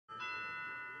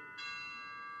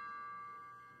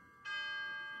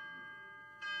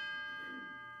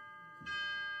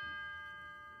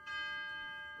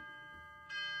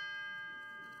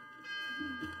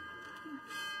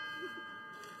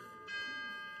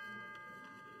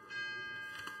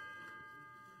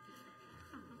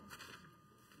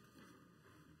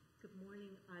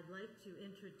like to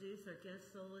introduce our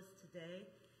guest soloist today.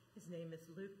 His name is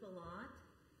Luke Bellant,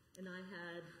 and I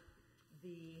had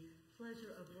the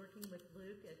pleasure of working with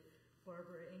Luke at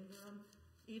Barbara Ingram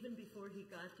even before he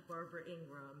got to Barbara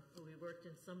Ingram. We worked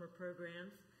in summer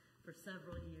programs for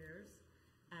several years,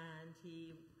 and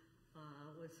he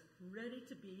was ready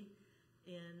to be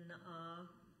in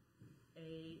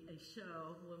a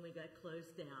show when we got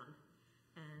closed down,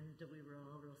 and we were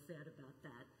all real sad about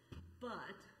that.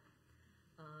 But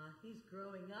he's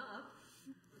growing up.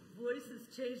 Voice has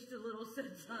changed a little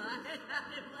since I had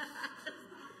him last.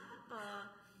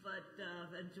 But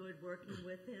I've enjoyed working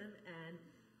with him, and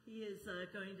he is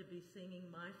going to be singing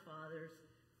my father's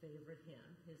favorite hymn,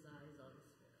 His Eyes on the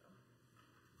Sparrow.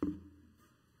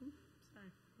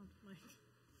 Sorry, I'll play.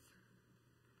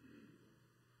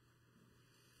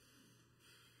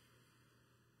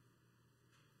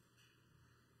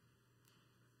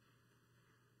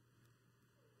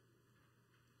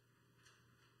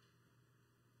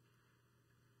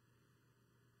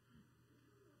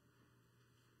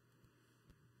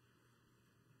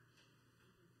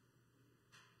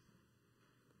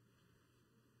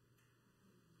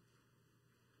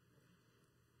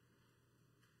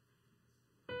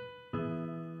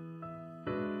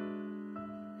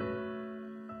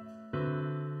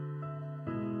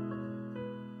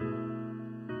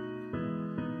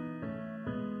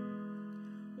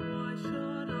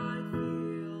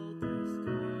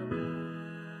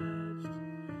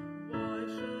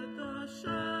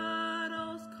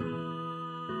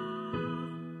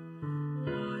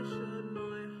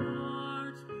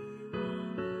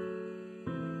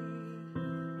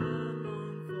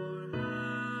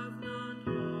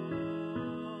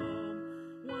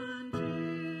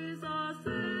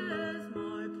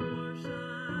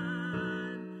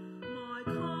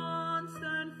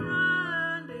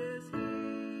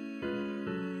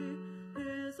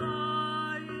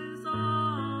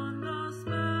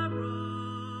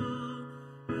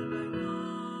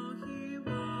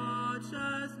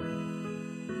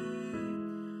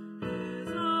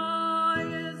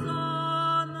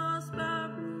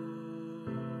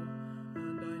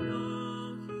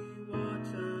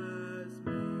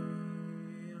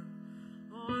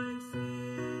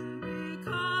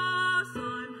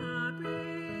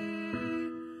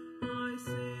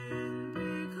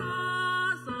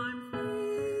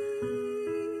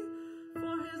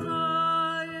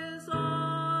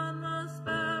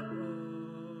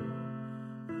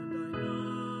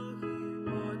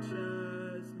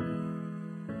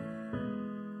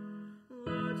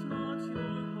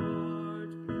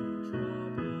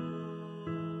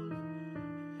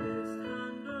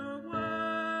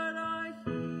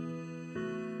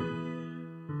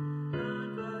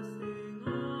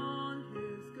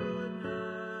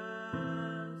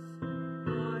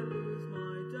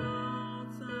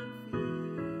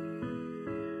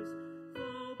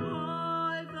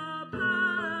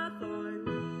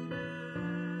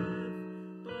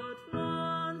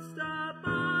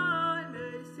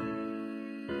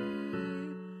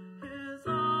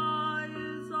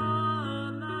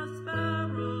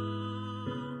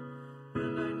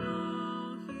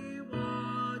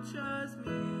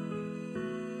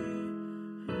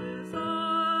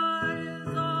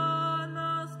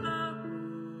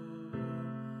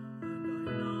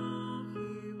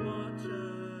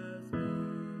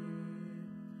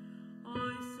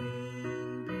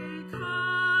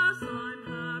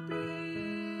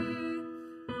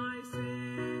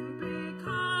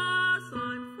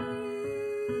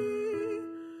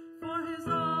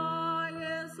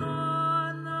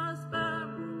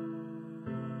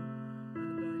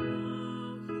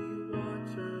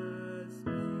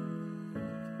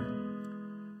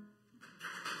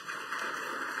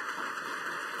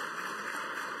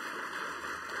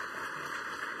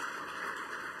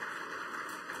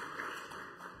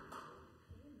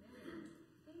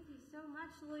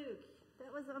 Luke.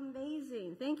 That was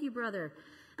amazing. Thank you, brother.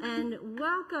 And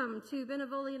welcome to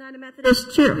Benevola United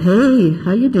Methodist Church. Hey,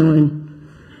 how you doing?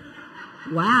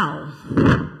 Wow.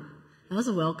 That was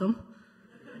a welcome.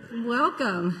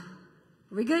 Welcome.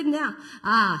 Are we good now?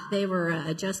 They were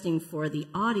adjusting for the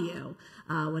audio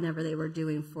whenever they were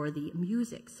doing for the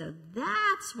music. So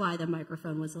that's why the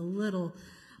microphone was a little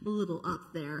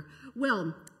up there.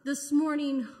 Well, this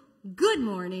morning, good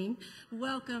morning,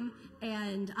 welcome,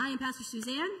 and I am Pastor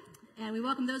Suzanne, and we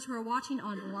welcome those who are watching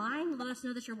online. Let us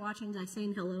know that you're watching by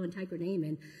saying hello and type your name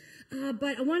in.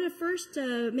 But I want to first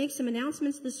make some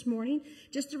announcements this morning.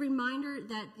 Just a reminder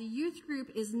that the youth group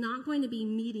is not going to be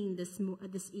meeting this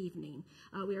evening.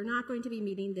 We are not going to be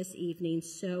meeting this evening,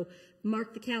 so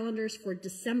mark the calendars for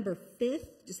December 5th.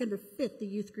 December 5th, the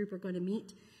youth group are going to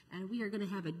meet and we are going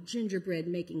to have a gingerbread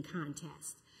making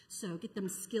contest. So get them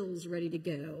skills ready to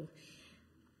go.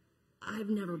 I've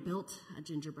never built a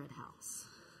gingerbread house,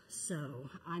 so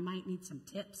I might need some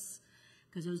tips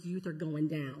because those youth are going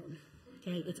down.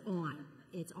 Okay, it's on.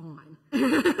 It's on.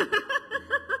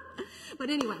 But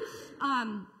anyway,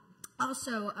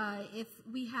 also, if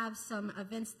we have some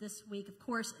events this week, of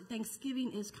course,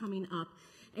 Thanksgiving is coming up,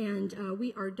 and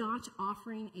we are not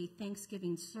offering a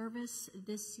Thanksgiving service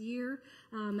this year.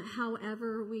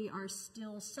 However, we are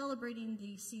still celebrating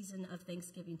the season of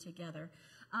Thanksgiving together.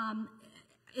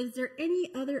 Is there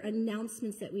any other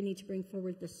announcements that we need to bring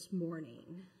forward this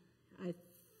morning? I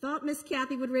thought Miss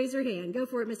Kathy would raise her hand. Go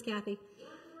for it, Miss Kathy.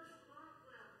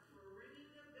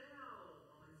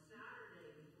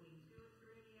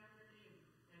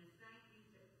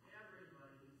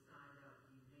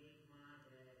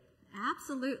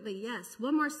 Absolutely, yes.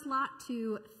 One more slot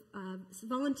to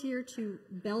volunteer to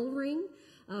bell ring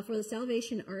for the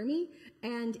Salvation Army.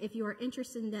 And if you are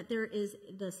interested in that,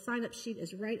 the sign-up sheet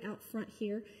is right out front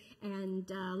here. And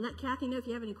let Kathy know if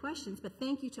you have any questions. But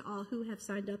thank you to all who have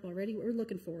signed up already. We're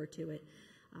looking forward to it.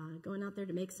 Going out there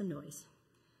to make some noise.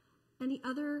 Any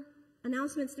other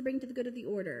announcements to bring to the good of the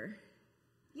order?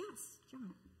 Yes,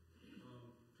 John.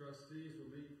 Trustees will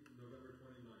meet November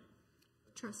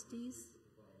 29th.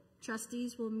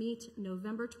 Trustees will meet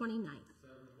November 29th.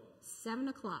 7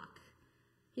 o'clock.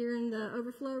 Here in the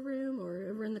overflow room or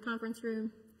over in the conference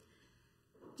room.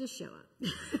 Just show up.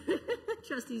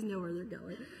 Trustees know where they're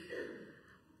going.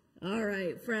 All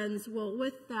right, friends. Well,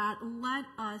 with that, let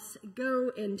us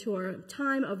go into our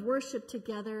time of worship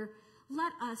together.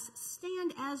 Let us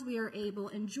stand as we are able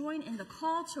and join in the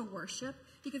call to worship.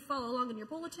 You can follow along in your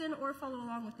bulletin or follow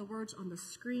along with the words on the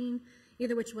screen.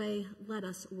 Either which way, let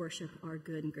us worship our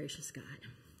good and gracious God.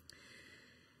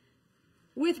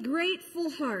 With grateful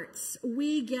hearts,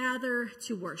 we gather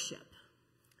to worship.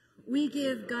 We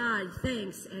give God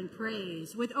thanks and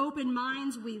praise. With open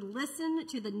minds, we listen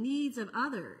to the needs of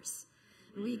others.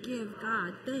 We give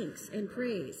God thanks and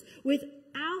praise. With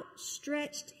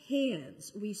outstretched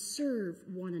hands, we serve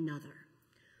one another.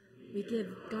 We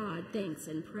give God thanks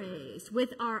and praise.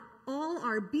 With all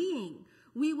our being,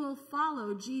 we will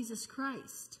follow Jesus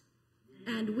Christ.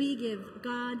 And we give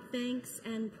God thanks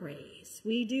and praise.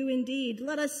 We do indeed.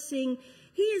 Let us sing,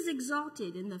 He is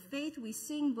Exalted, in the Faith We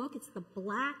Sing book. It's the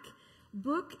black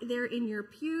book there in your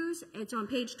pews. It's on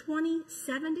page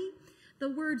 2070. The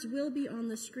words will be on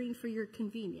the screen for your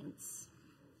convenience.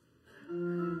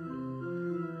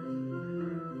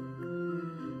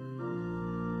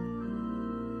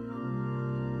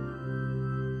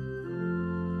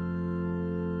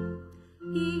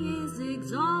 He is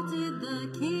exalted, the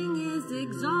King is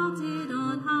exalted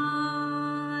on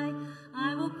high.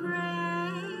 I will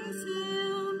praise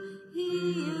Him.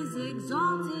 He is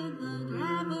exalted, the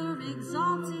ever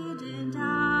exalted, and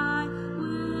I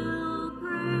will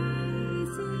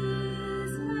praise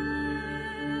His name.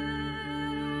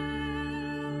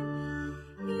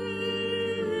 He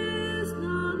is the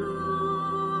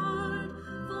Lord,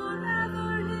 forever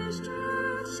His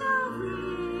truth shall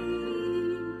reign.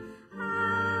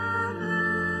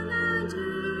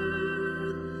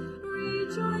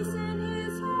 Rejoice in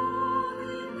His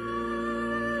holy name.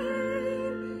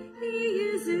 He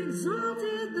is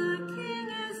exalted, the King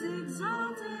is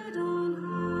exalted on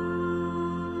high.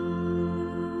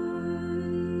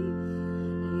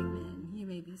 Amen. You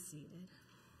may be seated.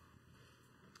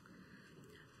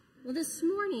 Well, this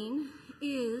morning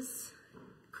is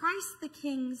Christ the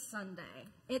King Sunday.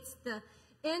 It's the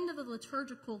end of the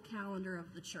liturgical calendar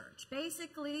of the church.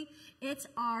 Basically, it's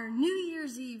our New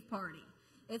Year's Eve party.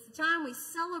 It's the time we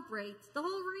celebrate the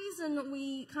whole reason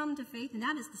we come to faith, and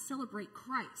that is to celebrate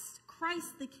Christ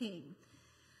the King.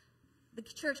 The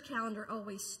church calendar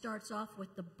always starts off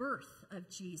with the birth of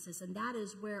Jesus, and that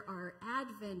is where our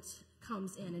Advent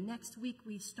comes in. And next week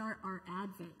we start our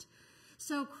Advent.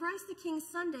 So Christ the King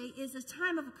Sunday is a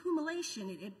time of accumulation.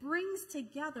 It brings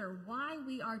together why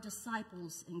we are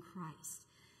disciples in Christ.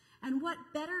 And what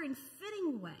better and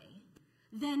fitting way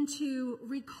than to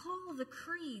recall the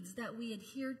creeds that we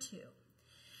adhere to.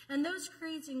 And those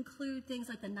creeds include things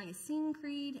like the Nicene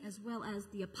Creed as well as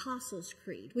the Apostles'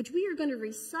 Creed, which we are going to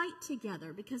recite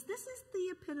together because this is the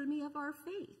epitome of our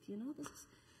faith. You know, this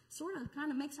sort of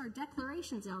kind of makes our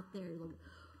declarations out there.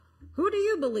 Who do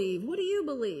you believe? What do you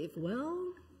believe?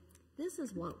 Well, this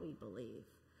is what we believe.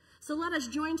 So let us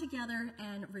join together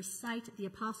and recite the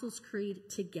Apostles' Creed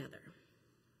together.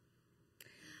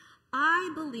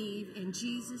 I believe in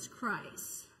Jesus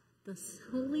Christ, the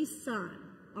Holy Son,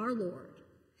 our Lord,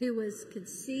 who was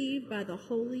conceived by the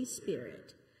Holy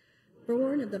Spirit,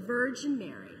 born of the Virgin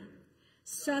Mary,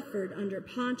 suffered under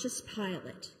Pontius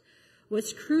Pilate,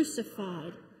 was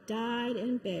crucified, died,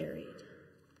 and buried,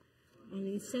 and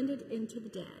he ascended into the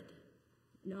dead.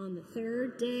 And on the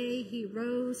third day he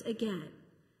rose again.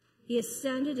 He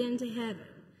ascended into heaven,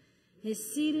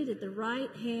 is seated at the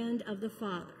right hand of the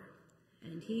Father,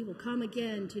 and he will come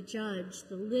again to judge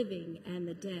the living and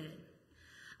the dead.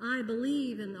 I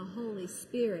believe in the Holy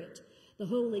Spirit, the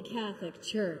Holy Catholic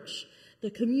Church,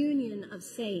 the communion of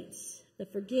saints, the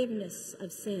forgiveness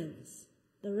of sins,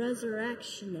 the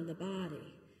resurrection of the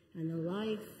body, and the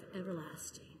life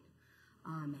everlasting.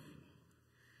 Amen.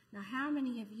 Now, how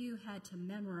many of you had to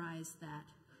memorize that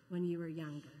when you were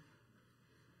younger?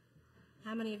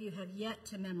 How many of you have yet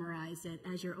to memorize it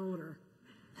as you're older?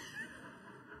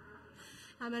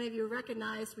 How many of you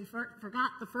recognized we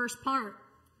forgot the first part?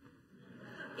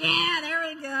 Yeah, there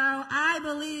we go. I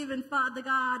believe in the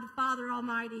God, Father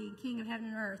Almighty, King of heaven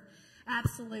and earth.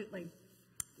 Absolutely.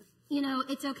 You know,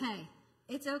 it's okay.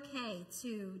 It's okay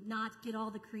to not get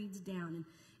all the creeds down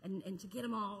and to get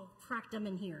them all, crack them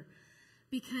in here.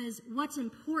 Because what's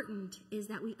important is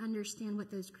that we understand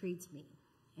what those creeds mean.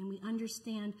 And we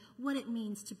understand what it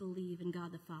means to believe in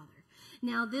God the Father.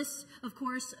 Now this, of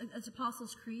course, as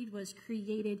Apostles' Creed was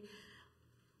created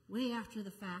way after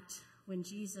the fact when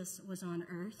Jesus was on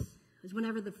earth. It was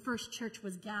whenever the first church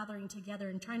was gathering together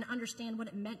and trying to understand what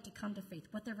it meant to come to faith,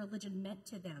 what their religion meant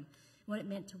to them, what it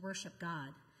meant to worship God.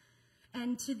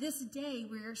 And to this day,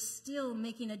 we're still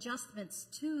making adjustments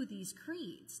to these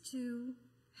creeds to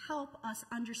help us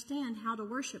understand how to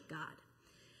worship God.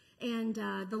 And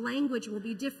the language will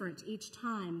be different each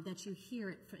time that you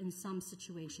hear it in some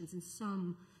situations, in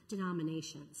some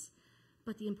denominations.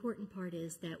 But the important part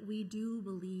is that we do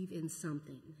believe in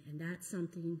something, and that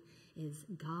something is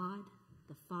God,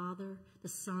 the Father, the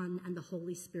Son, and the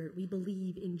Holy Spirit. We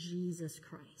believe in Jesus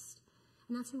Christ.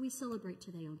 And that's who we celebrate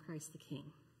today on Christ the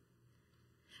King.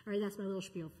 All right, that's my little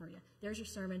spiel for you. There's your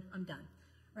sermon. I'm done.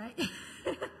 Right?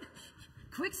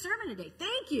 Quick sermon today.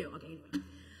 Thank you. Okay, anyway.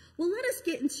 Well, let us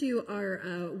get into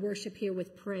our worship here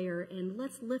with prayer, and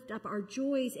let's lift up our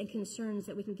joys and concerns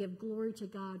that we can give glory to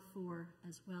God for,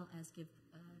 as well as give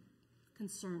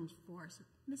concerns for. So,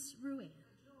 Miss Ruane.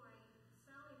 Joy,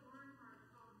 Sally Barnhart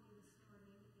called me this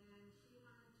morning, and she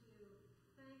wanted to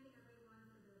thank everyone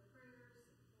for their prayers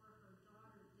for her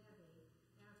daughter Debbie.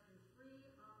 After 3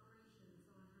 operations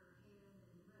on her hand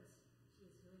and wrist, she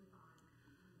is doing fine.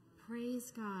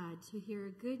 Praise God to hear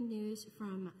good news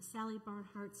from Sally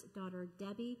Barnhart's daughter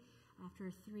Debbie. After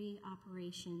 3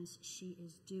 operations, she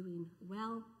is doing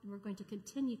well, and we're going to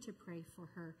continue to pray for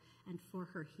her and for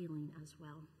her healing as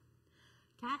well.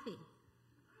 Kathy. I'm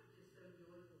just so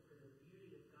joyful for the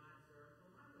beauty of God's earth.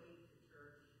 On my way to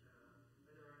church,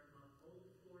 whether I come up Old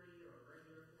 40 or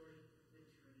regular 40, the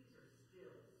trees are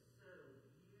still so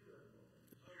beautiful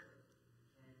and colorful.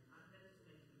 And that just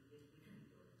makes me joyful.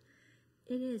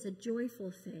 It is a joyful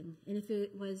thing. And if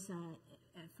it was,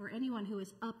 for anyone who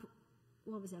was up,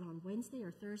 what was that, on Wednesday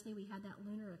or Thursday, we had that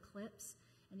lunar eclipse.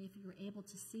 And if you were able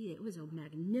to see it, it was a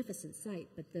magnificent sight.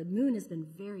 But the moon has been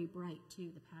very bright,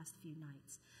 too, the past few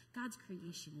nights. God's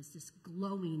creation is just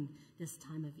glowing this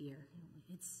time of year.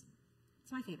 It's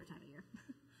my favorite time of year.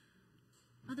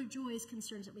 Other joys,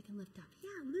 concerns that we can lift up.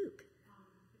 Yeah, Luke.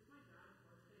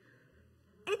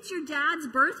 It's your dad's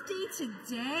birthday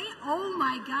today? Oh,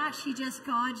 my gosh, he just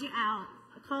called you out.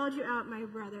 I called you out, my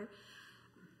brother.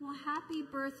 Well, happy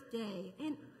birthday.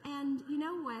 And you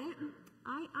know what?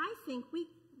 I think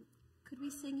could we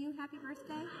sing you happy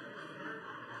birthday?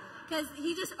 Because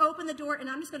he just opened the door, and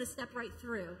I'm just going to step right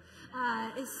through.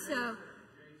 His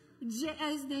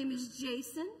name is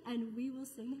Jason, and we will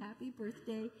sing happy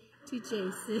birthday to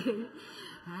Jason.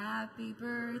 Happy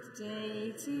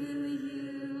birthday to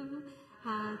you.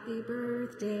 Happy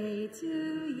birthday to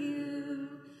you.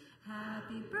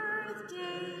 Happy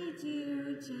birthday,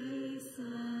 dear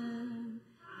Jason.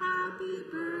 Happy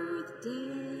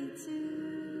birthday to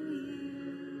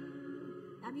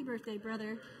you. Happy birthday,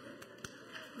 brother.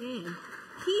 Man,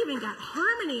 he even got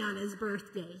harmony on his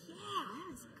birthday. Yeah,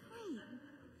 that's great.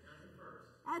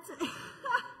 That's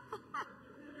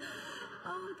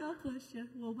Oh, God bless you.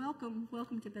 Well, welcome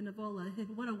to Benevola.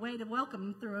 What a way to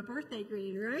welcome through a birthday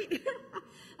greeting, right?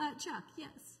 Chuck,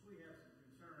 yes. We have some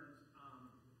concerns.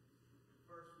 The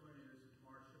first one is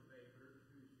Marsha Baker,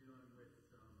 who's dealing with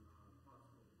some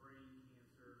possible brain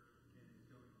cancer and is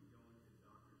going to be going to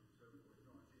doctors and so forth.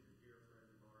 Dawn, she's a dear friend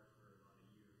of ours for a lot of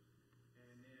years.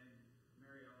 And then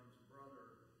Mary Ellen's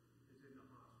brother is in the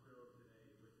hospital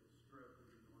today with a stroke. We've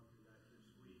been going through that this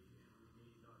week, and we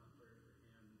need lots of prayers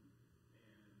for him.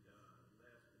 And last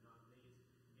but not least,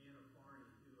 Anna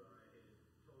Farney, who I had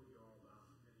told you all about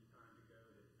many times ago,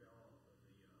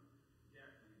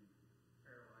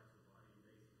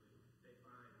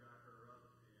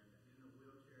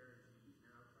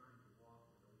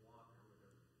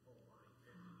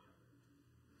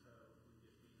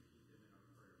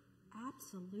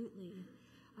 Absolutely.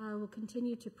 We'll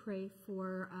continue to pray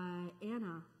for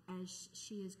Anna as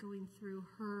she is going through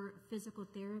her physical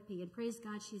therapy. And praise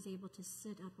God, she's able to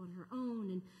sit up on her own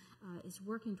and is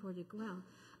working toward it well.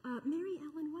 Mary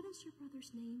Ellen, what is your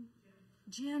brother's name?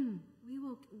 Jim. We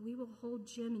will hold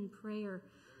Jim in prayer.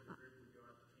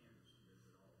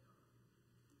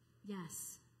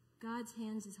 Yes, God's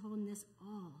hands is holding this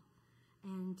all.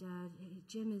 And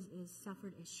Jim is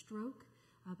suffered a stroke,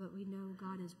 but we know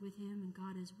God is with him and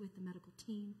God is with the medical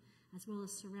team, as well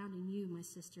as surrounding you, my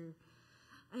sister.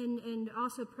 And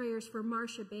also prayers for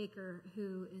Marcia Baker,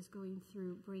 who is going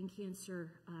through brain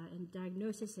cancer and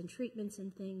diagnosis and treatments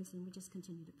and things, and we just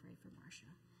continue to pray for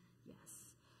Marcia. Yes.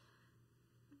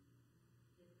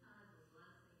 It's kind of a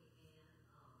blessing and a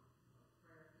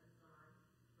prayer concern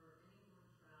for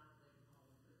anyone traveling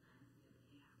home for Thanksgiving.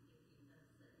 If you've been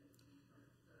safe,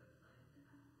 but so excited to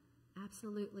have.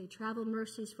 Absolutely. Travel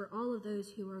mercies for all of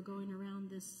those who are going around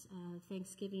this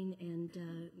Thanksgiving and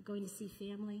going to see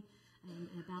family and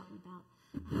about.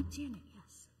 Janet,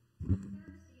 yes.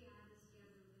 Thursday, I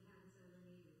discovered we had this other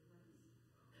meeting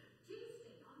place.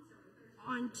 Tuesday, I'm sorry, Thursday.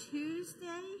 On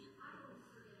Tuesday,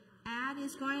 Ad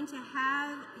is going to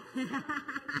have.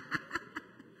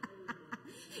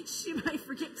 She might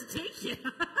forget to take you. We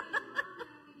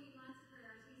need lots of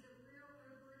prayers. He's a real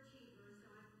overachiever,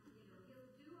 so he'll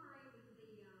do all right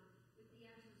with the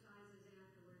exercises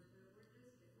afterwards. But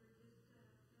we're just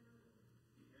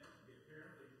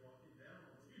Apparently walking down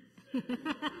on you.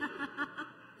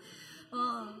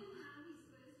 Oh, how he's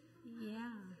supposed to come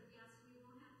yeah. So yes, we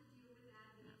won't have to deal with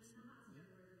that being in the hospital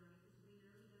every night because we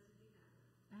know he doesn't do that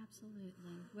well.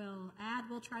 Absolutely. Well,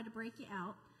 Ad will try to break you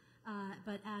out,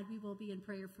 but Ad, we will be in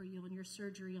prayer for you on your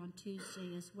surgery on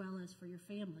Tuesday, as well as for your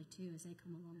family too, as they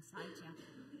come alongside you.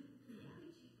 Yeah.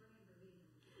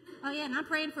 Oh yeah, and I'm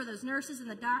praying for those nurses and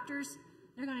the doctors.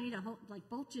 They're going to need to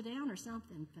bolt you down or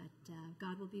something, but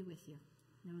God will be with you,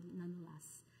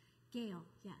 nonetheless. Gail,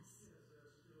 yes.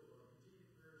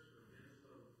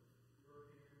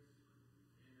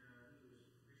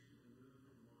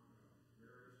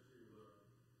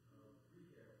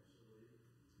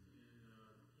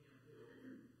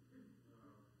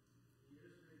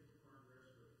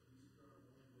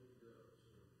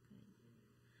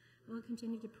 We'll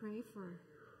continue to pray for.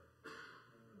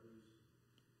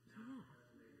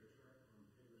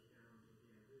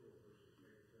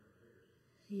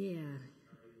 Yeah.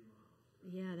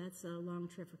 Yeah, that's a long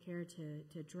trip for Kara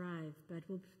to drive, but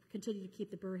we'll continue to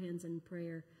keep the Burhans in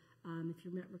prayer. If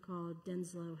you recall,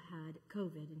 Denslow had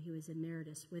COVID, and he was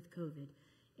emeritus with COVID,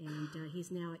 and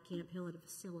he's now at Camp Hill at a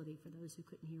facility for those who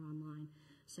couldn't hear online.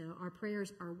 So our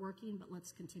prayers are working, but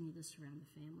let's continue to surround the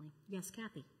family. Yes,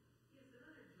 Kathy. Yes,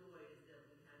 another joy is that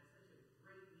we had such a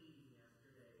great meeting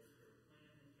yesterday to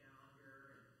plan the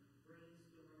calendar and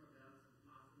brainstorm about some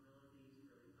possibilities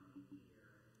for the coming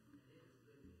year, and it was a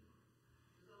good meeting.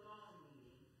 It was a long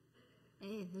meeting.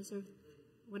 Hey,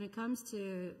 when it comes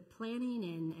to planning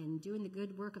and doing the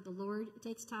good work of the Lord, it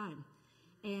takes time.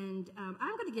 And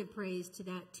I'm going to give praise to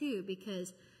that too,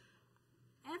 because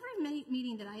every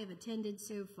meeting that I have attended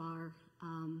so far,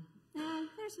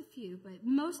 there's a few, but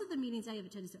most of the meetings I have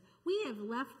attended, we have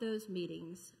left those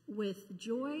meetings with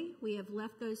joy. We have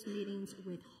left those meetings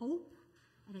with hope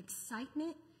and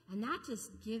excitement, and that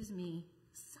just gives me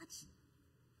such,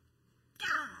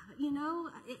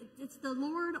 it's the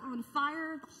Lord on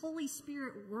fire, the Holy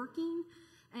Spirit working,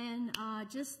 and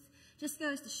just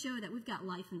goes to show that we've got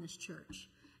life in this church.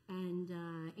 And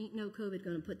ain't no COVID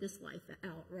going to put this life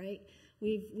out, right?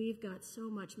 We've got so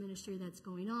much ministry that's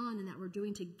going on and that we're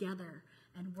doing together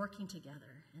and working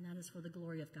together, and that is for the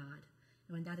glory of God.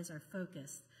 And when that is our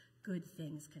focus, good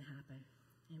things can happen.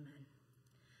 Amen.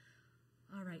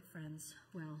 All right, friends.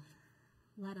 Well,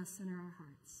 let us center our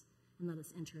hearts and let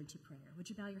us enter into prayer. Would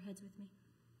you bow your heads with me?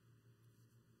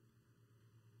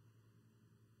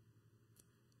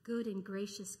 Good and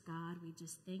gracious God, we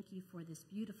just thank you for this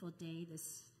beautiful day,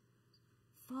 this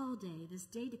fall day, this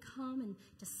day to come and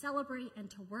to celebrate and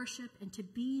to worship and to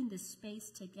be in this space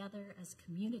together as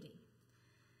community.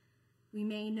 We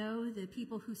may know the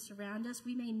people who surround us.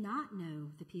 We may not know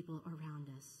the people around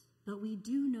us. But we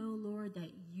do know, Lord,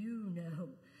 that you know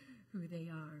who they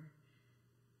are.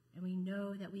 And we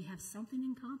know that we have something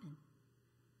in common.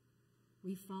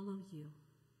 We follow you.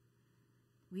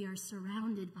 We are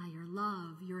surrounded by your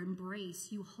love, your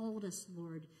embrace. You hold us,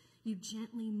 Lord. You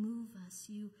gently move us.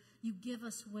 You give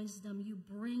us wisdom. You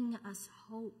bring us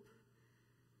hope.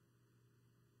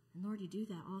 And Lord, you do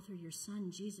that all through your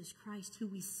Son, Jesus Christ, who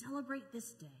we celebrate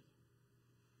this day.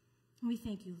 And we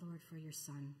thank you, Lord, for your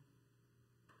Son,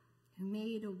 who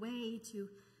made a way to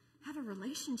have a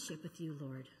relationship with you,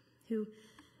 Lord, who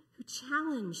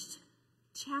challenged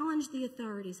the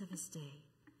authorities of his day,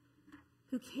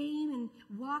 who came and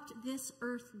walked this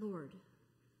earth, Lord,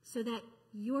 so that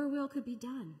your will could be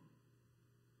done.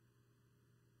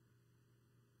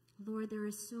 Lord, there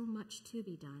is so much to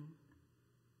be done.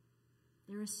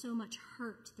 There is so much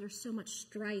hurt. There's so much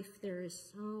strife. There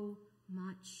is so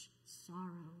much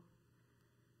sorrow.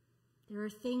 There are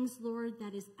things, Lord,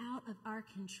 that is out of our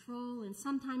control. And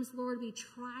sometimes, Lord, we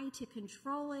try to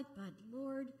control it, but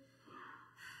Lord,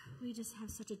 we just have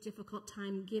such a difficult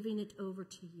time giving it over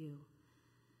to you.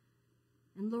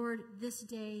 And Lord, this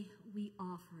day we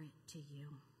offer it to you.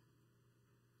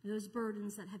 Those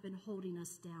burdens that have been holding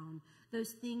us down,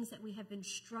 those things that we have been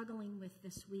struggling with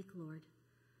this week, Lord.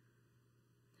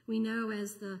 We know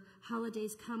as the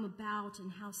holidays come about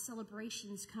and how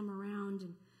celebrations come around,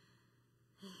 and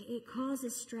it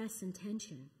causes stress and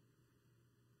tension.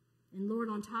 And Lord,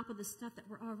 on top of the stuff that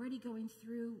we're already going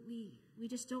through, we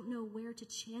just don't know where to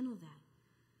channel that.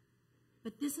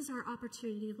 But this is our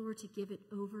opportunity, Lord, to give it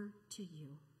over to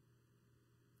you.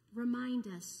 Remind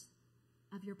us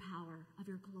of your power, of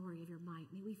your glory, of your might.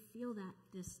 May we feel that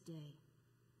this day.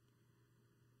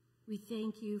 We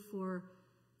thank you for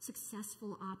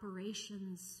successful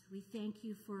operations. We thank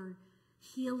you for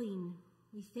healing.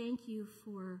 We thank you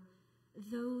for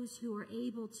those who are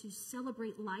able to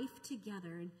celebrate life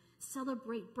together and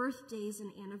celebrate birthdays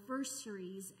and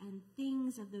anniversaries and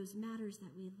things of those matters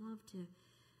that we love to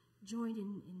join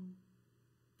in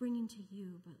bringing to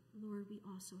you. But Lord, we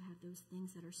also have those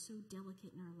things that are so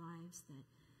delicate in our lives that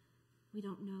we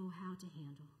don't know how to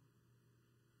handle.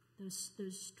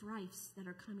 Those strifes that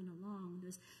are coming along,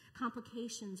 those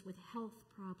complications with health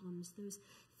problems, those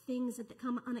things that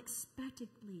come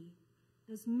unexpectedly,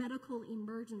 those medical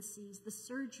emergencies, the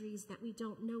surgeries that we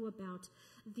don't know about,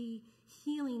 the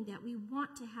healing that we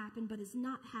want to happen but is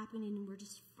not happening, and we're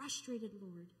just frustrated,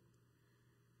 Lord.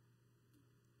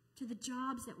 To the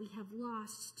jobs that we have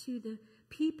lost, to the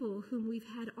people whom we've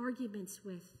had arguments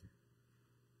with,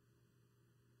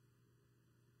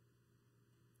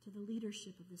 to the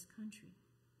leadership of this country,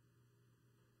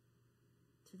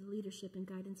 to the leadership and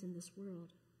guidance in this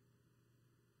world.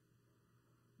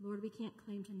 Lord, we can't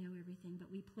claim to know everything,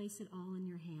 but we place it all in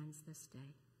your hands this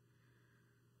day.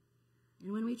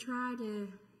 And when we try to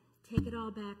take it all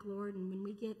back, Lord, and when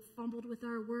we get fumbled with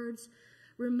our words,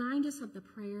 remind us of the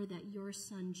prayer that your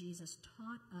Son Jesus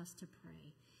taught us to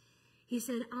pray. He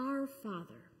said, "Our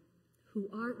Father, who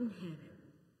art in heaven,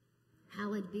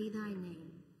 hallowed be thy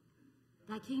name.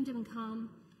 Thy kingdom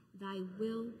come, thy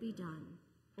will be done,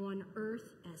 on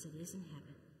earth as it is in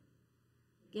heaven.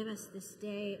 Give us this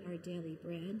day our daily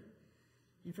bread,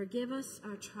 and forgive us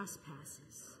our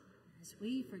trespasses, as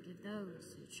we forgive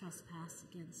those who trespass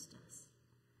against us.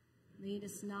 Lead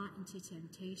us not into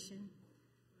temptation,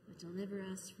 but deliver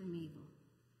us from evil.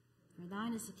 For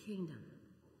thine is the kingdom,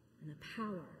 and the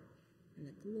power, and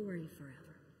the glory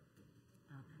forever.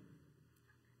 Amen."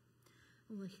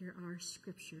 We'll hear our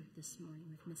scripture this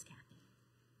morning with Miss Kathy.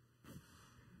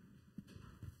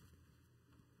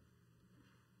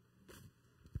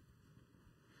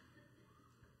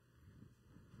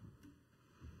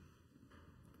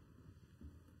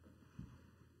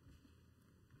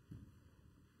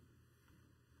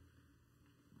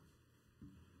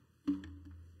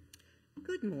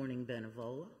 Good morning,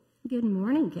 Benevola. Good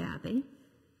morning, Kathy.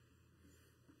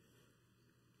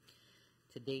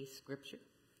 Today's scripture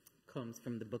comes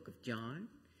from the book of John,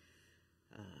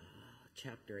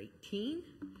 chapter 18,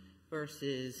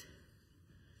 verses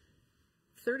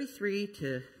 33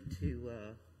 to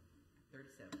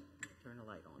 37. Turn the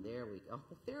light on. There we go.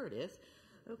 There it is.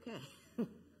 Okay.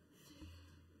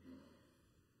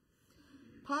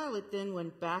 Pilate then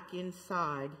went back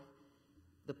inside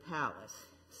the palace,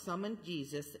 summoned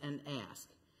Jesus, and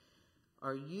asked,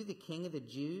 "Are you the king of the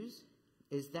Jews?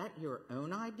 Is that your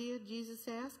own idea?" Jesus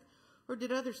asked. "Or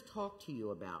did others talk to you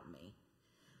about me?"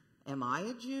 "Am I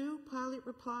a Jew?" Pilate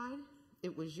replied.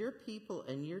 "It was your people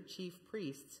and your chief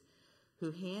priests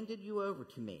who handed you over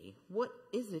to me. What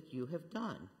is it you have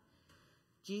done?"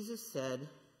 Jesus said,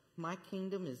 "My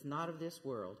kingdom is not of this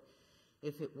world.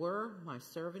 If it were, my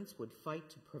servants would fight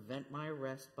to prevent my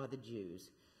arrest by the Jews.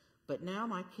 But now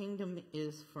my kingdom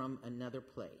is from another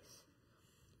place."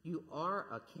 "You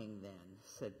are a king then,"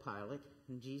 said Pilate.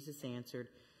 And Jesus answered,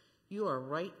 "You are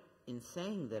right in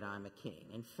saying that I'm a king.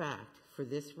 In fact, for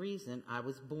this reason I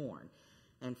was born,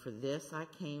 and for this I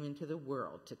came into the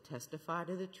world, to testify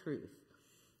to the truth.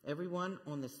 Everyone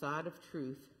on the side of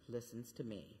truth listens to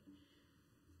me."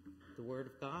 The word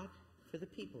of God for the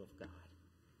people of God.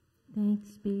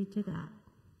 Thanks be to God.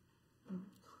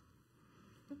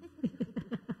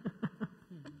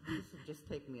 This will just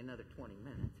take me another 20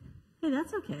 minutes. Hey,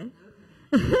 that's okay.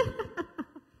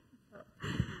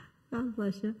 God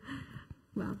bless you.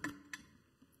 Well.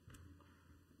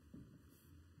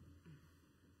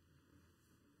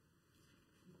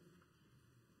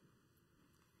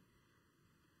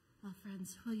 Well,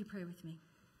 friends, will you pray with me?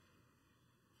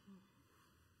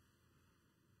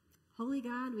 Holy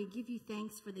God, we give you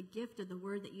thanks for the gift of the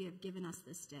word that you have given us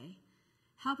this day.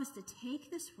 Help us to take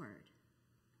this word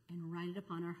and write it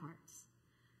upon our hearts.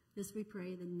 This we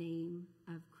pray in the name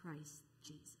of Christ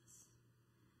Jesus.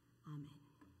 Amen.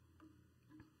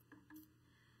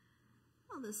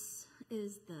 Well, this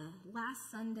is the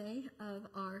last Sunday of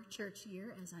our church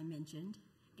year, as I mentioned.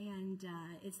 And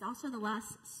it's also the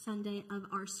last Sunday of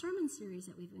our sermon series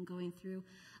that we've been going through,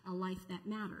 A Life That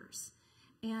Matters.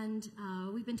 And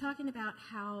we've been talking about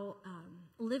how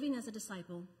living as a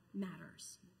disciple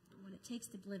matters, what it takes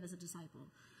to live as a disciple.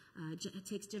 It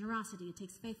takes generosity, it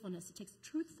takes faithfulness, it takes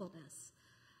truthfulness.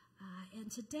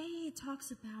 And today it talks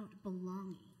about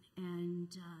belonging. And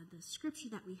the scripture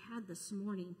that we had this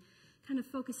morning kind of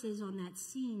focuses on that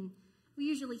scene. We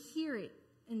usually hear it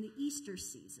in the Easter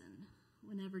season,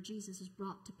 whenever Jesus is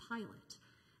brought to Pilate.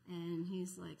 And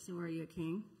he's like, so are you a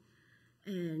king?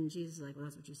 And Jesus is like, well,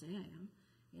 that's what you say I am.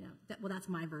 You know, that's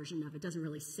my version of it. It doesn't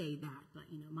really say that, but,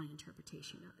 you know, my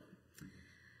interpretation of it.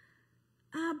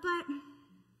 But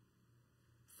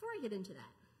before I get into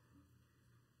that,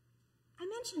 I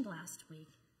mentioned last week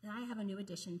that I have a new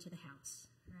addition to the house,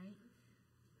 right?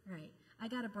 Right. I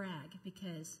got to brag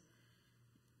because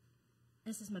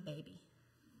this is my baby.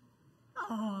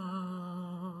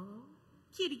 Oh,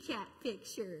 kitty cat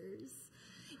pictures.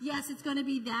 Yes, it's going to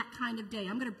be that kind of day.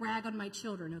 I'm going to brag on my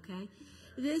children, okay?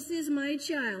 This is my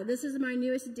child. This is my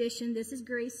newest addition. This is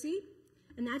Gracie,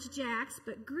 and that's Jax.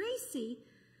 But Gracie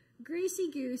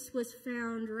Goose was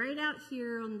found right out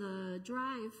here on the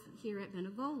drive here at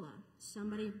Benevola.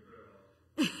 Somebody...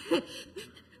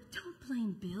 Don't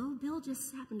blame Bill. Bill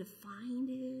just happened to find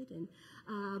it. And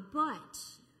but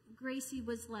Gracie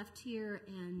was left here,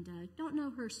 and don't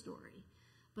know her story.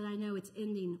 But I know it's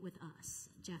ending with us,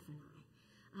 Jeff and I.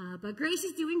 But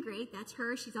Gracie's doing great. That's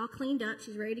her. She's all cleaned up.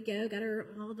 She's ready to go. Got her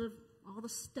all the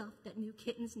stuff that new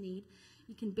kittens need.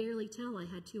 You can barely tell I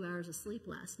had 2 hours of sleep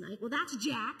last night. Well, that's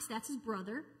Jax. That's his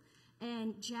brother.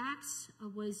 And Jax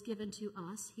was given to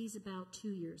us. He's about 2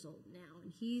 years old now,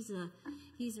 and he's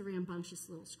a rambunctious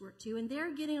little squirt too. And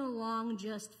they're getting along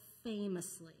just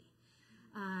famously.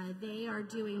 They are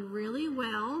doing really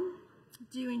well.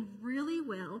 Doing really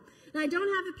well. And I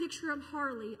don't have a picture of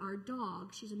Harley, our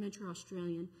dog. She's a miniature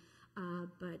Australian.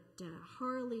 But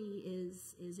Harley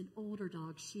is an older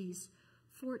dog. She's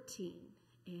 14.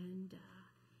 And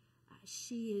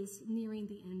she is nearing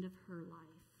the end of her life.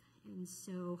 And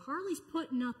so Harley's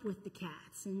putting up with the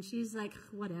cats. And she's like,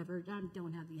 whatever, I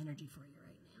don't have the energy for you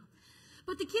right now.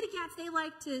 But the kitty cats, they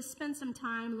like to spend some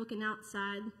time looking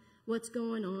outside what's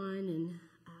going on, and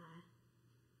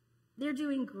they're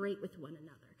doing great with one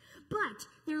another. But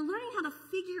they're learning how to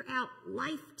figure out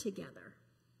life together.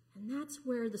 And that's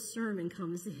where the sermon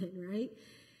comes in, right?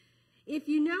 If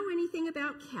you know anything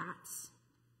about cats,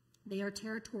 they are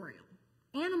territorial.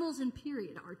 Animals in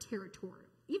period are territorial.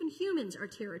 Even humans are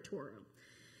territorial.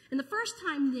 And the first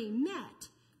time they met,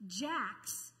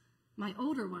 Jax, my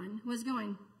older one, was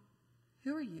going,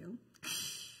 who are you?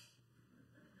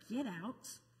 Get out.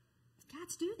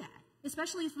 Cats do that,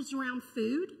 especially if it's around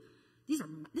food.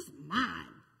 This is mine.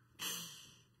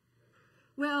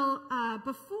 Well,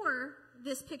 before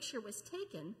this picture was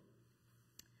taken,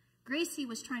 Gracie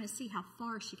was trying to see how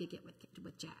far she could get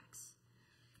with Jax.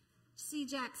 See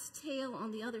Jax's tail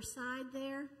on the other side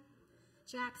there?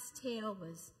 Jax's tail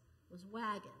was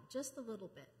wagging just a little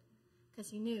bit because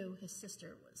he knew his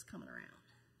sister was coming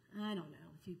around. I don't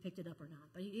know if he picked it up or not,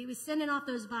 but he was sending off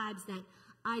those vibes that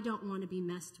I don't want to be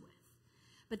messed with.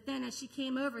 But then as she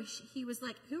came over, he was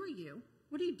like, who are you?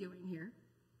 What are you doing here?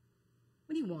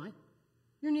 What do you want?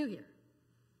 You're new here.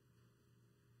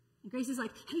 And Gracie's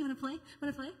like, hey, you want to play?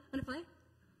 Want to play? Want to play?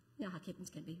 You know how kittens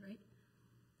can be, right?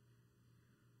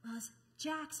 Well, as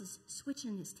Jax is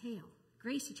switching his tail,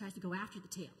 Gracie tries to go after the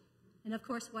tail. And of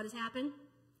course, what has happened?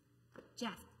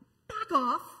 Jax, back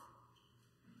off.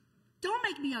 Don't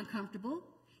make me uncomfortable.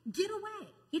 Get away.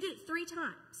 He did it 3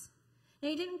 times. And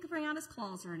he didn't bring out his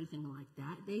claws or anything like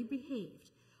that. They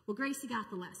behaved. Well, Gracie got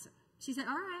the lesson. She said,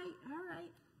 all right,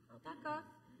 I'll back off.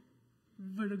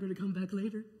 But I'm going to come back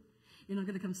later. You're not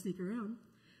going to come sneak around.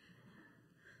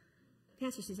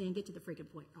 Pastor Suzanne, get to the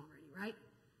freaking point already, right?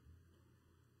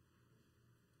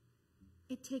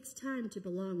 It takes time to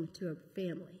belong to a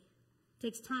family. It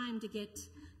takes time to get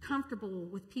comfortable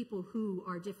with people who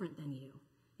are different than you.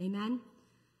 Amen?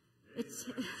 It's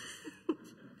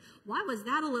Why was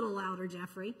that a little louder,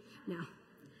 Jeffrey? No.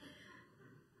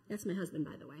 That's my husband,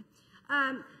 by the way.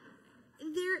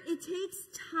 It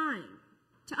takes time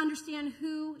to understand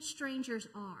who strangers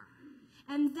are.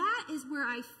 And that is where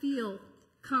I feel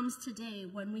comes today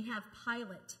when we have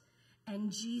Pilate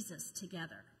and Jesus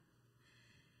together.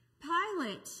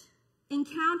 Pilate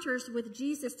encounters with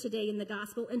Jesus today in the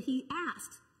gospel, and he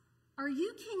asks, "Are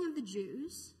you king of the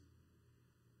Jews?"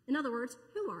 In other words,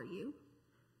 who are you?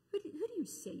 Who do you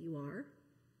say you are?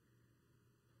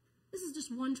 This is just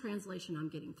one translation I'm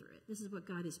getting through it. This is what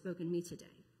God has spoken to me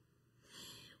today.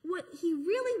 What he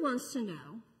really wants to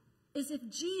know is if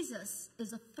Jesus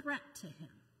is a threat to him.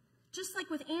 Just like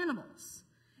with animals.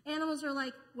 Animals are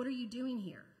like, "What are you doing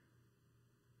here?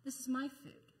 This is my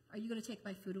food. Are you going to take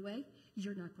my food away?"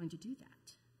 You're not going to do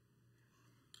that.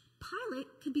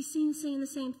 Pilate could be seen saying the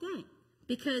same thing.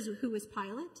 Because who is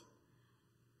Pilate?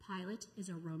 Pilate is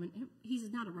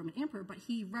he's not a Roman emperor, but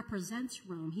he represents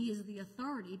Rome. He is the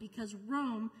authority because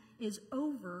Rome is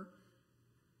over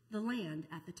the land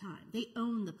at the time. They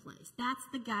own the place. That's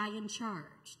the guy in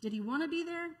charge. Did he want to be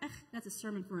there? That's a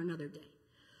sermon for another day.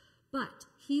 But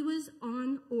he was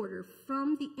on order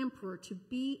from the emperor to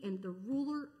be and the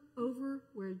ruler over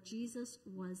where Jesus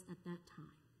was at that time.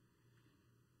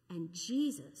 And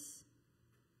Jesus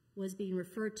was being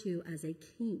referred to as a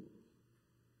king.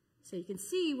 So you can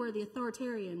see where the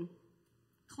authoritarian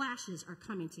clashes are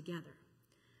coming together.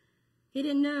 Pilate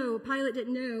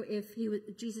didn't know if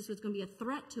Jesus was going to be a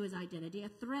threat to his identity, a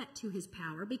threat to his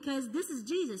power, because this is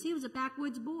Jesus. He was a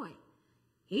backwoods boy.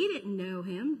 He didn't know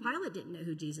him. Pilate didn't know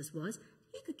who Jesus was.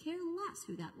 He could care less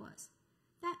who that was.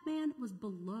 That man was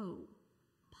below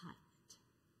Pilate.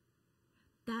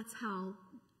 That's how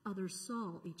others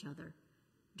saw each other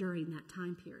during that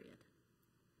time period.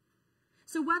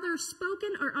 So whether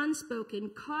spoken or unspoken,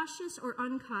 cautious or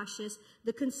uncautious,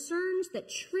 the concerns that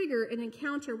trigger an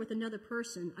encounter with another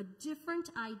person, a different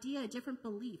idea, a different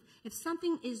belief, if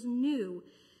something is new,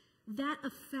 that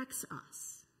affects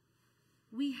us.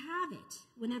 We have it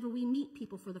whenever we meet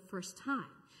people for the first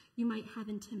time. You might have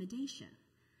intimidation.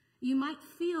 You might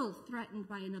feel threatened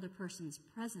by another person's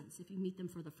presence if you meet them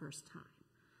for the first time.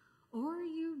 Or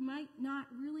you might not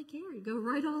really care. You go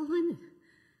right all in.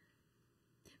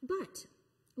 But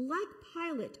like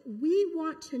Pilate, we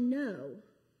want to know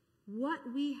what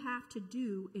we have to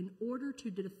do in order to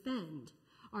defend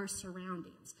our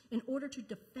surroundings, in order to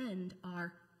defend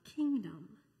our kingdom,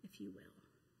 if you will.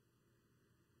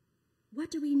 What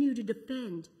do we need to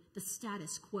defend the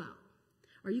status quo?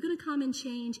 Are you going to come and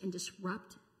change and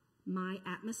disrupt my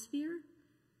atmosphere?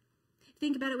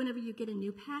 Think about it whenever you get a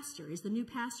new pastor. Is the new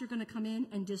pastor going to come in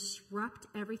and disrupt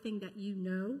everything that you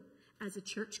know as a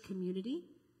church community?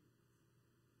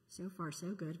 So far,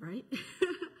 so good, right?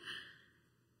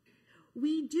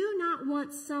 We do not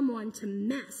want someone to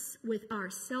mess with our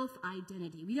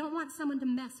self-identity. We don't want someone to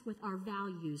mess with our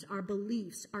values, our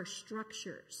beliefs, our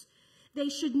structures. They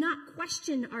should not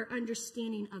question our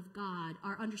understanding of God,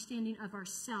 our understanding of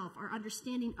ourself, our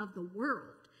understanding of the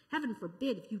world. Heaven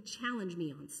forbid if you challenge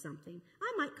me on something,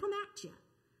 I might come at you.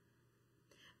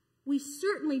 We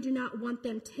certainly do not want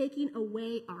them taking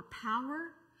away our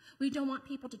power. We don't want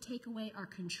people to take away our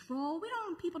control. We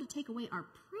don't want people to take away our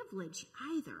privilege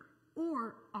either,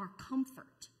 or our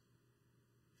comfort.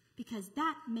 Because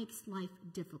that makes life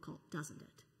difficult, doesn't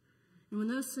it? And when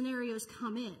those scenarios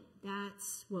come in,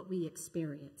 that's what we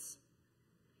experience.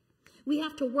 We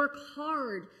have to work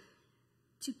hard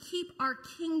to keep our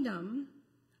kingdom,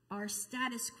 our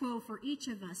status quo for each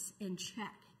of us in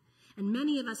check. And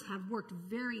many of us have worked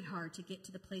very hard to get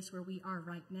to the place where we are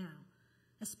right now,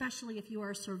 especially if you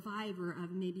are a survivor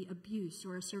of maybe abuse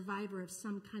or a survivor of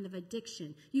some kind of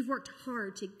addiction. You've worked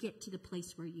hard to get to the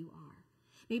place where you are.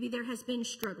 Maybe there has been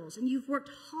struggles, and you've worked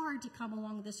hard to come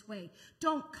along this way.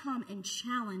 Don't come and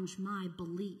challenge my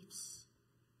beliefs.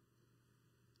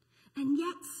 And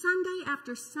yet, Sunday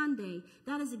after Sunday,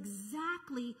 that is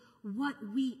exactly what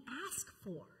we ask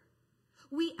for.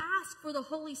 We ask for the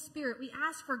Holy Spirit. We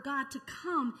ask for God to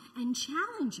come and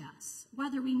challenge us,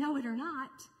 whether we know it or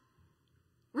not.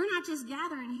 We're not just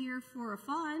gathering here for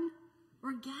fun.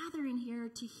 We're gathering here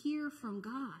to hear from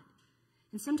God.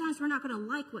 And sometimes we're not going to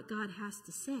like what God has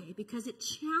to say because it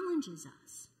challenges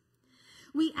us.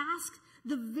 We ask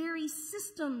the very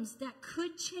systems that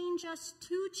could change us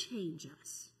to change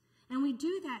us. And we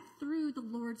do that through the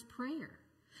Lord's Prayer.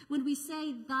 When we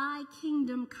say, "Thy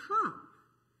kingdom come,"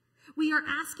 we are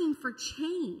asking for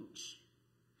change.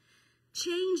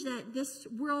 Change that this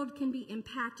world can be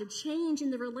impacted. Change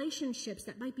in the relationships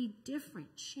that might be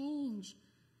different. Change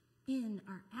in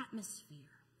our atmosphere.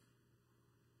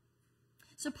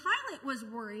 So Pilate was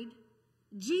worried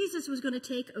Jesus was going to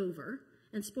take over.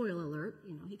 And spoiler alert,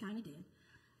 he kind of did.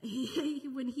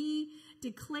 When he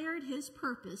declared his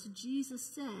purpose, Jesus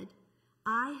said,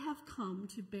 I have come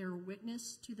to bear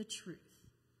witness to the truth.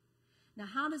 Now,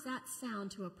 how does that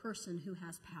sound to a person who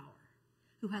has power,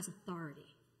 who has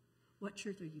authority? What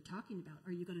truth are you talking about?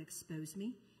 Are you going to expose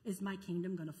me? Is my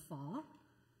kingdom going to fall?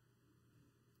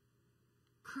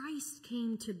 Christ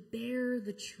came to bear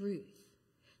the truth.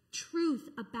 Truth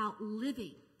about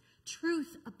living.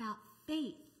 Truth about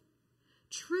faith.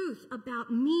 Truth about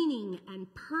meaning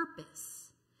and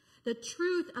purpose. The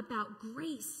truth about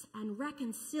grace and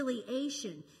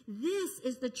reconciliation. This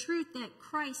is the truth that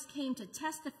Christ came to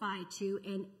testify to,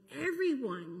 and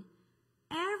everyone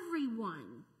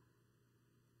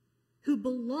who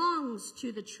belongs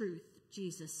to the truth,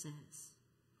 Jesus says.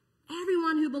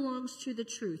 Everyone who belongs to the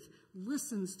truth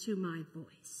listens to my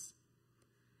voice.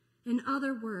 In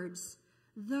other words,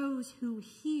 those who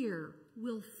hear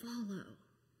will follow.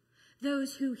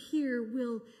 Those who hear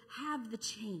will have the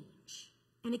change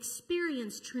and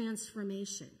experience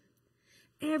transformation.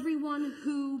 Everyone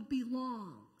who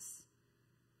belongs.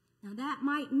 Now that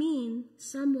might mean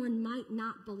someone might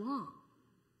not belong.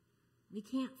 We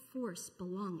can't force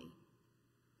belonging.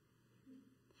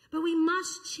 But we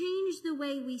must change the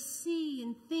way we see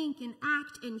and think and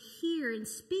act and hear and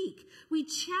speak. We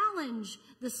challenge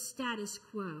the status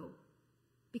quo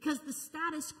because the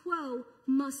status quo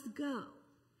must go.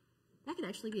 That could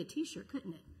actually be a t-shirt,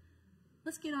 couldn't it?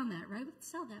 Let's get on that, right? We could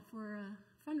sell that for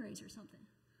a fundraiser or something.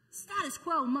 Status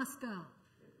quo must go.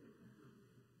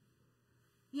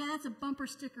 Yeah, that's a bumper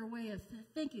sticker way of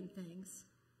thinking things,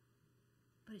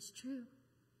 but it's true.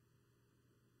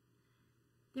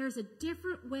 There's a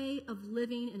different way of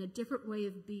living and a different way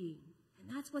of being.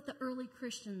 And that's what the early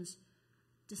Christians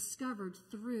discovered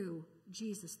through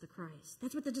Jesus the Christ.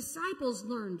 That's what the disciples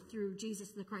learned through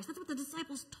Jesus the Christ. That's what the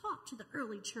disciples taught to the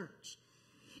early church.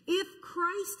 If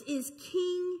Christ is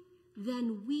king,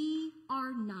 then we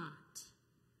are not.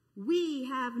 We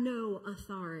have no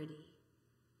authority.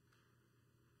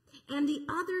 And the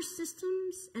other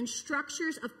systems and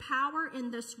structures of power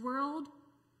in this world,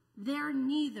 they're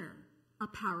neither a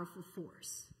powerful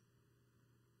force.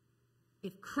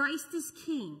 If Christ is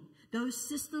king, those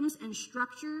systems and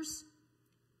structures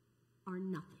are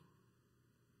nothing.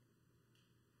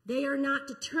 They are not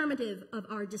determinative of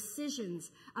our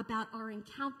decisions about our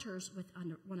encounters with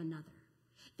one another.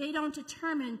 They don't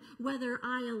determine whether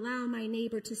I allow my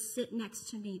neighbor to sit next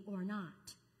to me or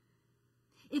not.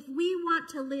 If we want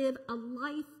to live a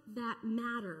life that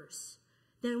matters,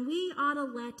 then we ought to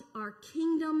let our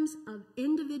kingdoms of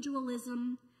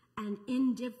individualism and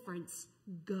indifference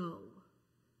go.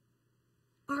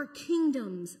 Our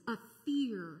kingdoms of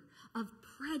fear, of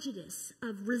prejudice,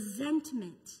 of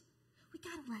resentment, we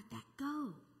got to let that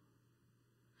go.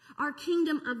 Our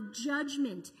kingdom of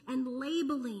judgment and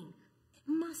labeling, it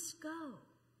must go.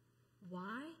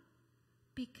 Why?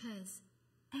 Because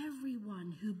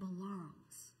everyone who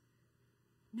belongs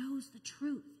knows the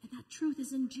truth, and that truth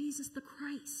is in Jesus the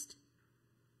Christ.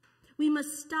 We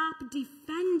must stop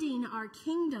defending our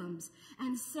kingdoms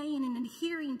and saying and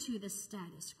adhering to the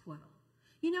status quo.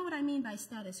 You know what I mean by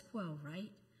status quo,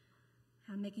 right?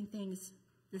 How making things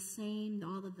the same,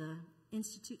 all of the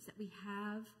institutes that we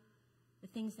have, the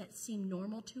things that seem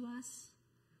normal to us.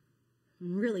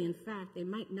 Really, in fact, they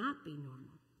might not be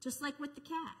normal. Just like with the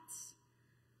cats.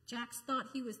 Jax thought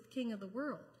he was the king of the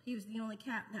world. He was the only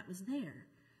cat that was there.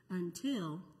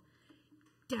 Until,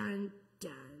 dun,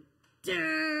 dun,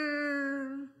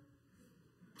 dun,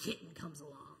 kitten comes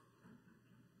along.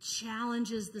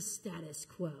 Challenges the status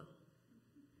quo.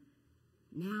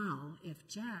 Now, if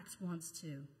Jax wants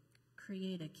to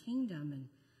create a kingdom and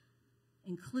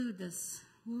include this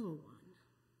little one,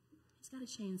 he's got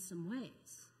to change some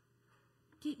ways.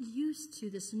 Get used to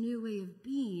this new way of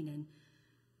being and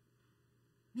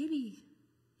maybe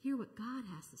hear what God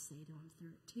has to say to him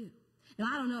through it too. Now,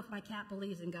 I don't know if my cat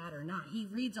believes in God or not. He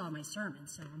reads all my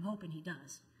sermons, so I'm hoping he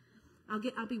does.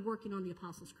 I'll be working on the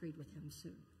Apostles' Creed with him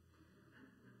soon.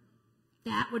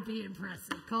 That would be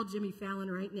impressive. Call Jimmy Fallon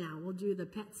right now. We'll do the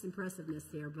pet's impressiveness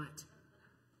here, but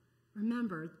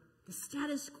remember, the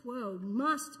status quo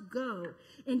must go.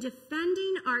 In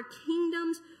defending our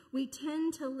kingdoms, we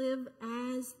tend to live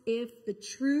as if the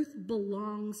truth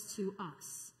belongs to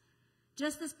us.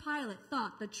 Just as Pilate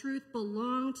thought the truth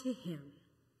belonged to him.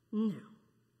 No.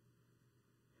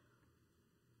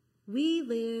 We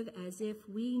live as if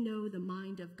we know the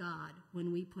mind of God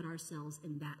when we put ourselves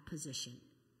in that position.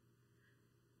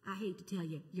 I hate to tell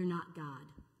you, you're not God.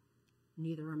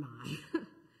 Neither am I.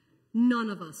 None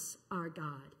of us are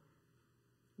God.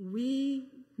 We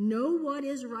know what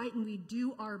is right and we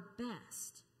do our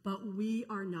best, but we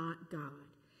are not God.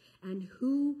 And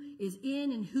who is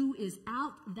in and who is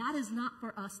out, that is not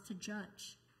for us to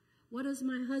judge. What does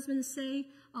my husband say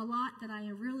a lot that I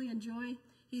really enjoy?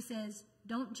 He says,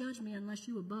 don't judge me unless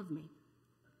you above me.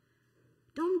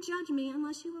 Don't judge me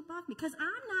unless you above me, because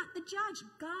I'm not the judge.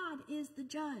 God is the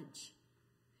judge.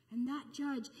 And that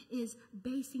judge is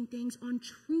basing things on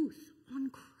truth, on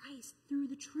Christ through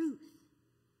the truth.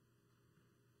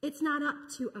 It's not up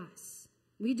to us.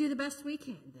 We do the best we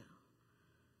can, though.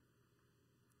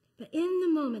 But in the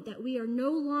moment that we are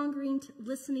no longer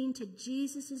listening to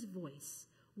Jesus' voice,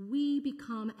 we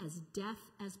become as deaf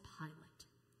as Pilate.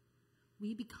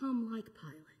 We become like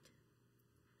Pilate.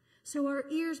 So our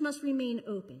ears must remain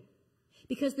open,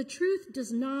 because the truth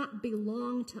does not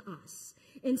belong to us.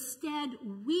 Instead,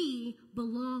 we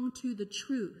belong to the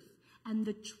truth, and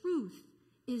the truth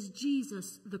is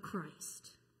Jesus the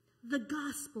Christ, the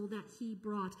gospel that he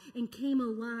brought and came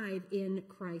alive in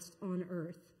Christ on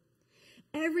earth.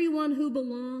 Everyone who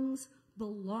belongs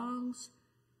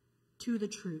to the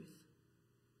truth.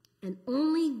 And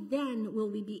only then will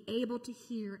we be able to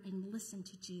hear and listen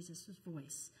to Jesus'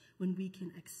 voice, when we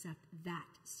can accept that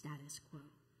status quo.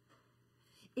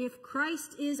 If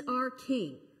Christ is our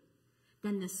king,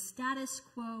 then the status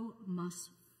quo must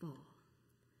fall.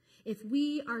 If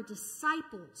we are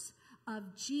disciples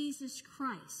of Jesus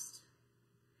Christ,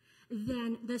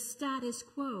 then the status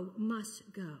quo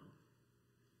must go.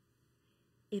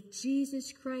 If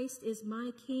Jesus Christ is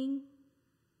my king,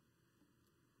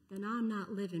 then I'm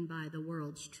not living by the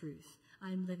world's truth.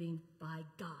 I'm living by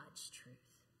God's truth.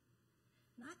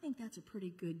 And I think that's a pretty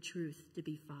good truth to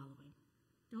be following,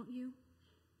 don't you?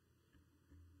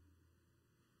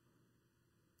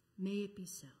 May it be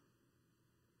so.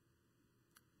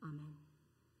 Amen.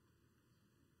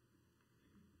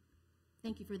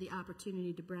 Thank you for the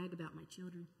opportunity to brag about my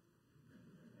children,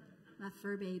 my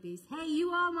fur babies. Hey,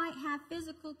 you all might have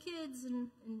physical kids and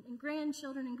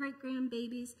grandchildren and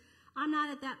great-grandbabies. I'm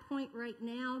not at that point right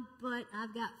now, but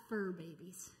I've got fur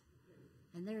babies,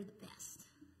 and they're the best.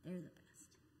 They're the best.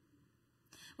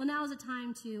 Well, now is a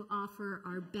time to offer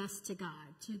our best to God,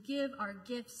 to give our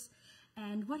gifts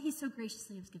and what he so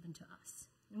graciously has given to us.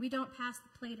 And we don't pass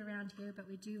the plate around here, but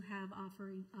we do have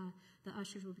offering. The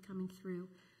ushers will be coming through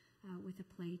with a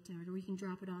plate, or we can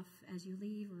drop it off as you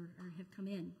leave or have come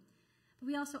in. But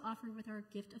we also offer with our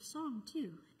gift of song,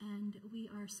 too. And we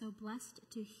are so blessed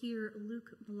to hear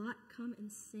Luke Malott come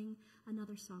and sing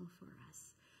another song for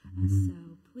us.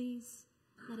 So please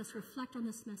let us reflect on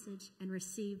this message and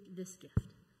receive this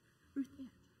gift. Ruth Ann.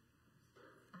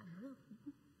 I will.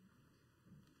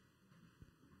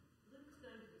 Luke's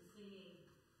going to be singing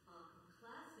a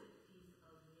classic piece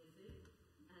of music,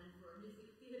 and for a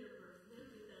music theater person, I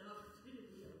get that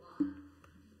opportunity a lot.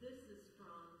 This is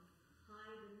from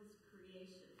Haydn's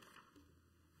Creation.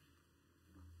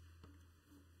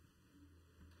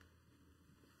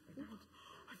 I'm so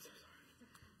sorry.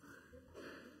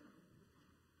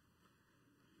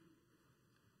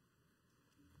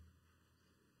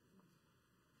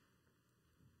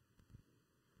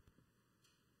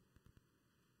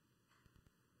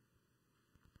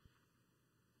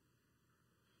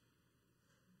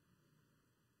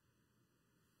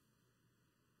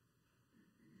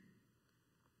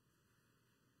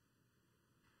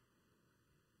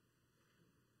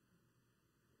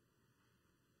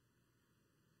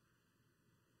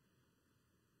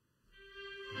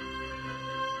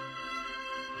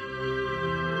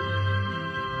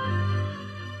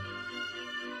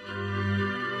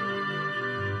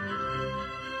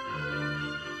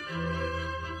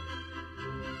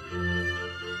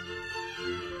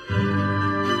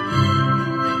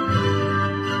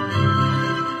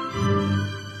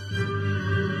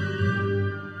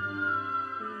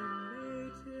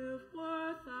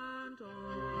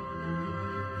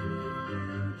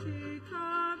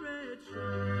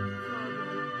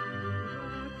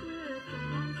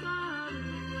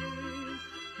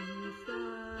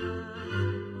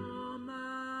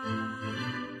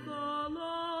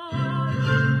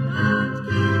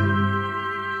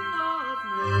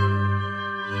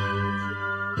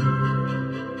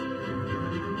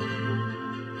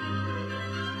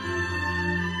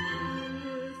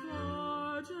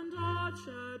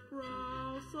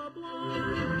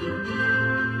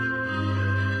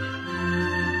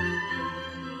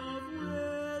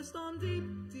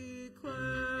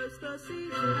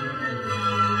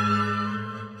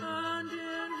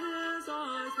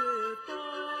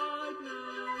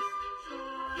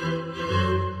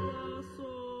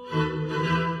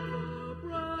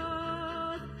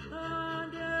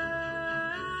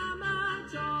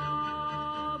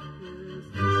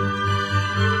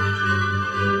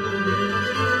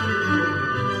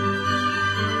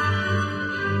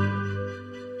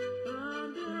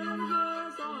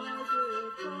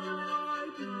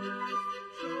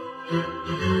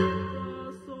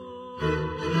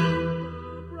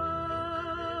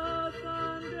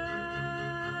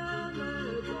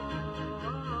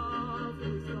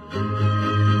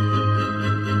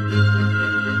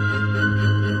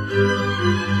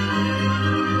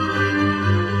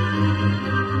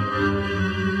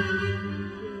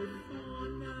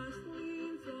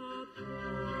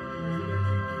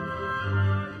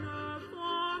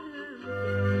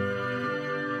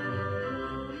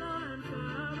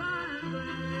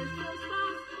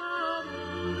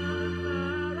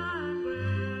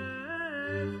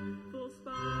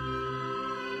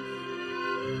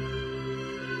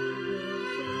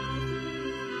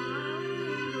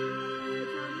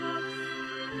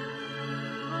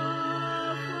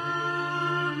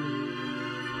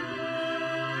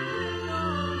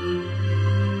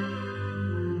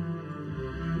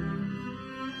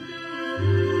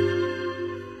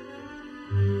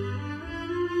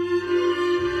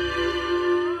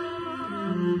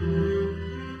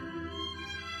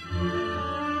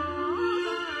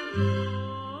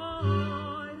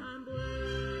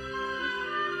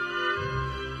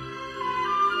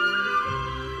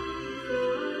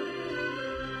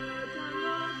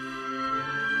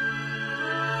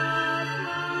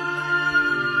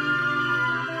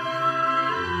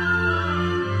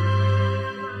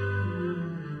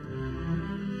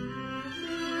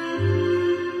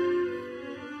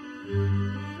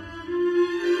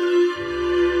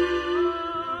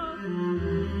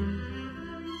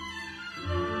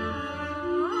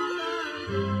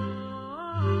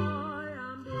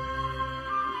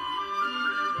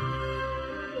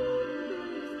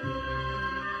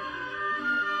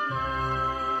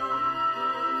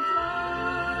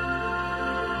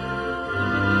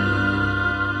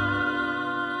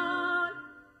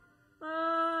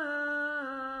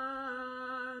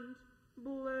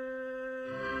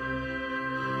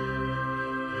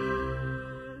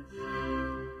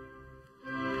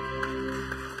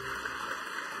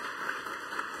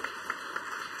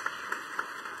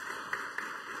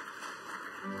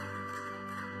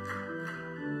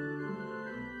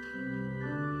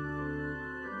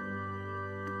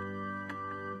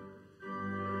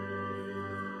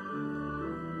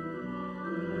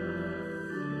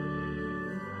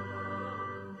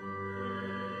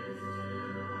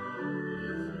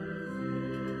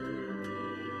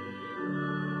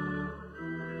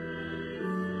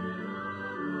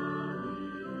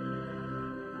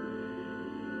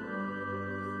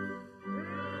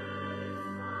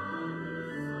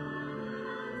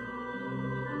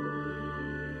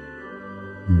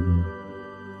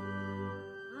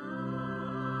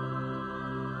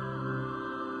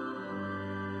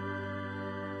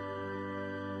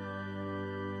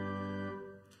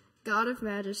 God of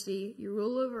majesty, you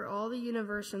rule over all the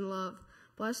universe in love.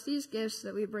 Bless these gifts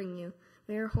that we bring you.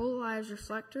 May our whole lives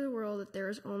reflect to the world that there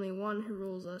is only one who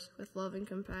rules us with love and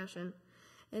compassion.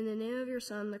 In the name of your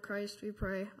Son, the Christ, we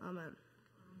pray. Amen.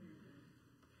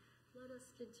 Let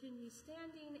us continue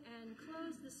standing and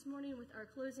close this morning with our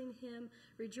closing hymn,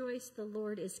 Rejoice, the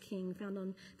Lord is King, found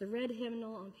on the red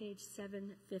hymnal on page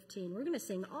 715. We're going to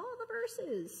sing all the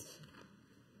verses.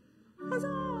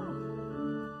 Huzzah!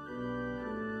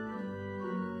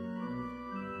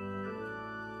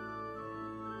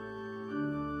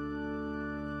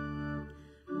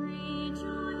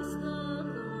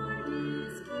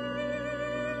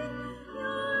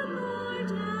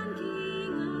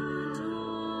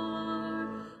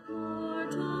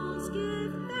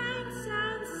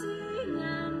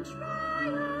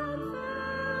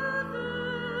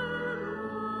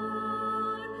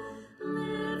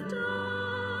 Lift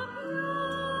up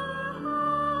your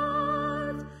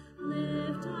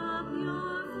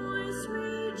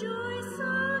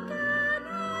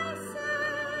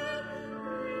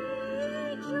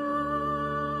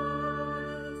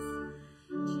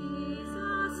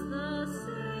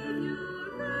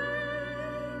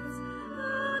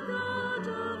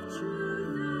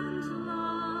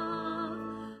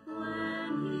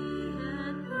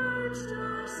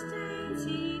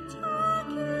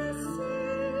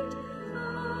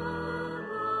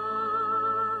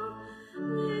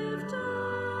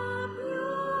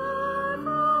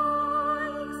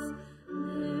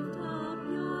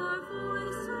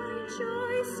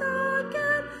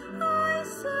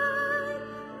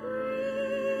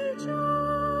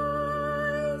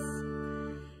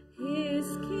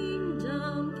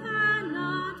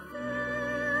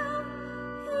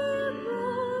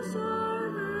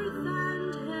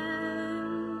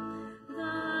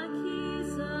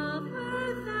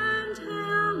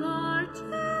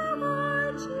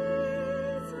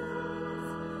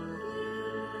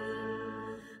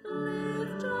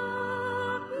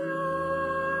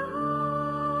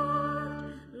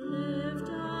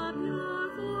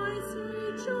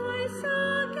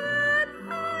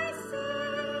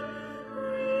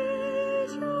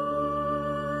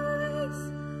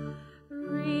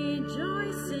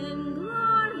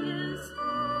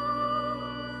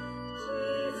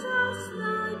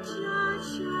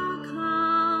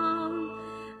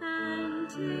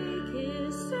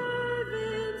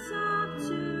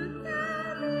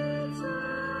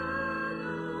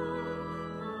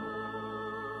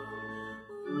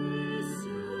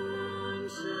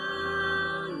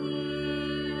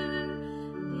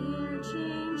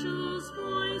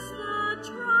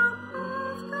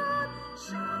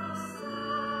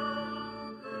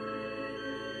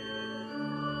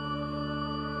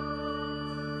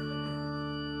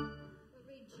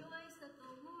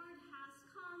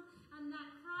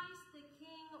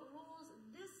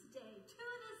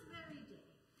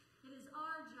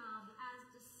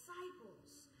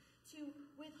to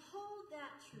withhold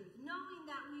that truth, knowing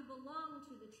that we belong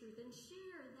to the truth, and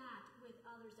share that with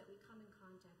others that we come in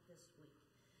contact this week.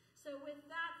 So with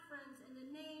that, friends, in the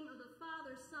name of the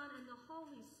Father, Son, and the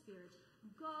Holy Spirit,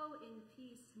 go in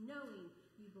peace, knowing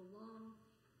you belong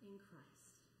in Christ.